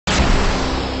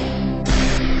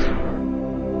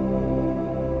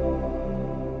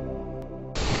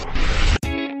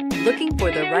Looking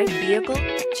for the right vehicle?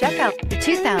 Check out the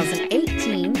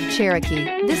 2018 Cherokee.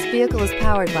 This vehicle is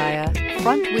powered by a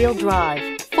front-wheel drive,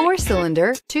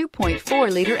 4-cylinder,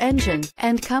 2.4-liter engine,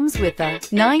 and comes with a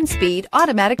 9-speed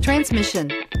automatic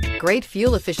transmission. Great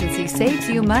fuel efficiency saves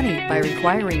you money by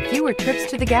requiring fewer trips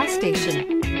to the gas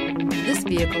station. This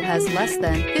vehicle has less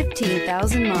than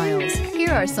 15,000 miles.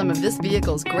 Here are some of this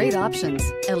vehicle's great options: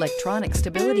 electronic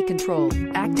stability control,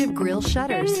 active grille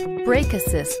shutters, brake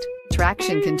assist,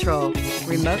 traction control,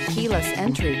 remote keyless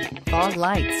entry, fog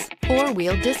lights,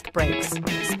 4-wheel disc brakes,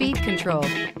 speed control,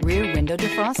 rear window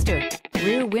defroster,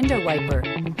 rear window wiper.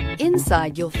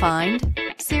 Inside you'll find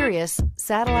Sirius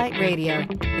satellite radio,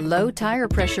 low tire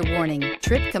pressure warning,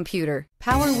 trip computer,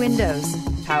 power windows,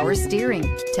 power steering,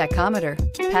 tachometer,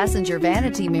 passenger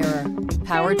vanity mirror,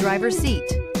 power driver seat,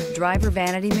 driver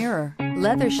vanity mirror,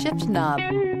 leather shift knob.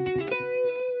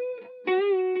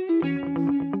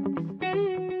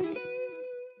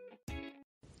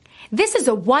 This is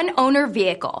a one-owner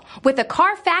vehicle with a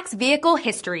CARFAX Vehicle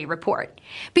History Report.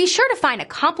 Be sure to find a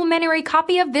complimentary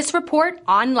copy of this report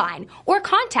online or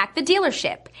contact the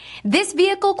dealership. This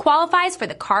vehicle qualifies for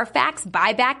the CARFAX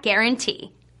Buyback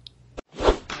Guarantee.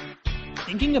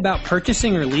 Thinking about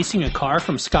purchasing or leasing a car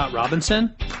from Scott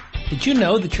Robinson? Did you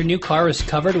know that your new car is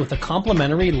covered with a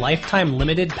complimentary lifetime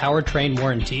limited powertrain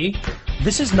warranty?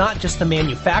 This is not just the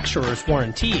manufacturer's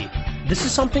warranty. This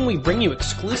is something we bring you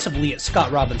exclusively at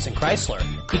Scott Robinson Chrysler.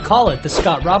 We call it the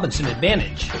Scott Robinson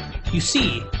Advantage. You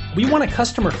see, we want a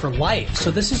customer for life,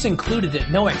 so this is included at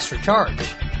no extra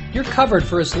charge. You're covered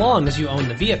for as long as you own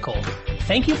the vehicle.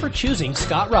 Thank you for choosing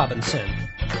Scott Robinson.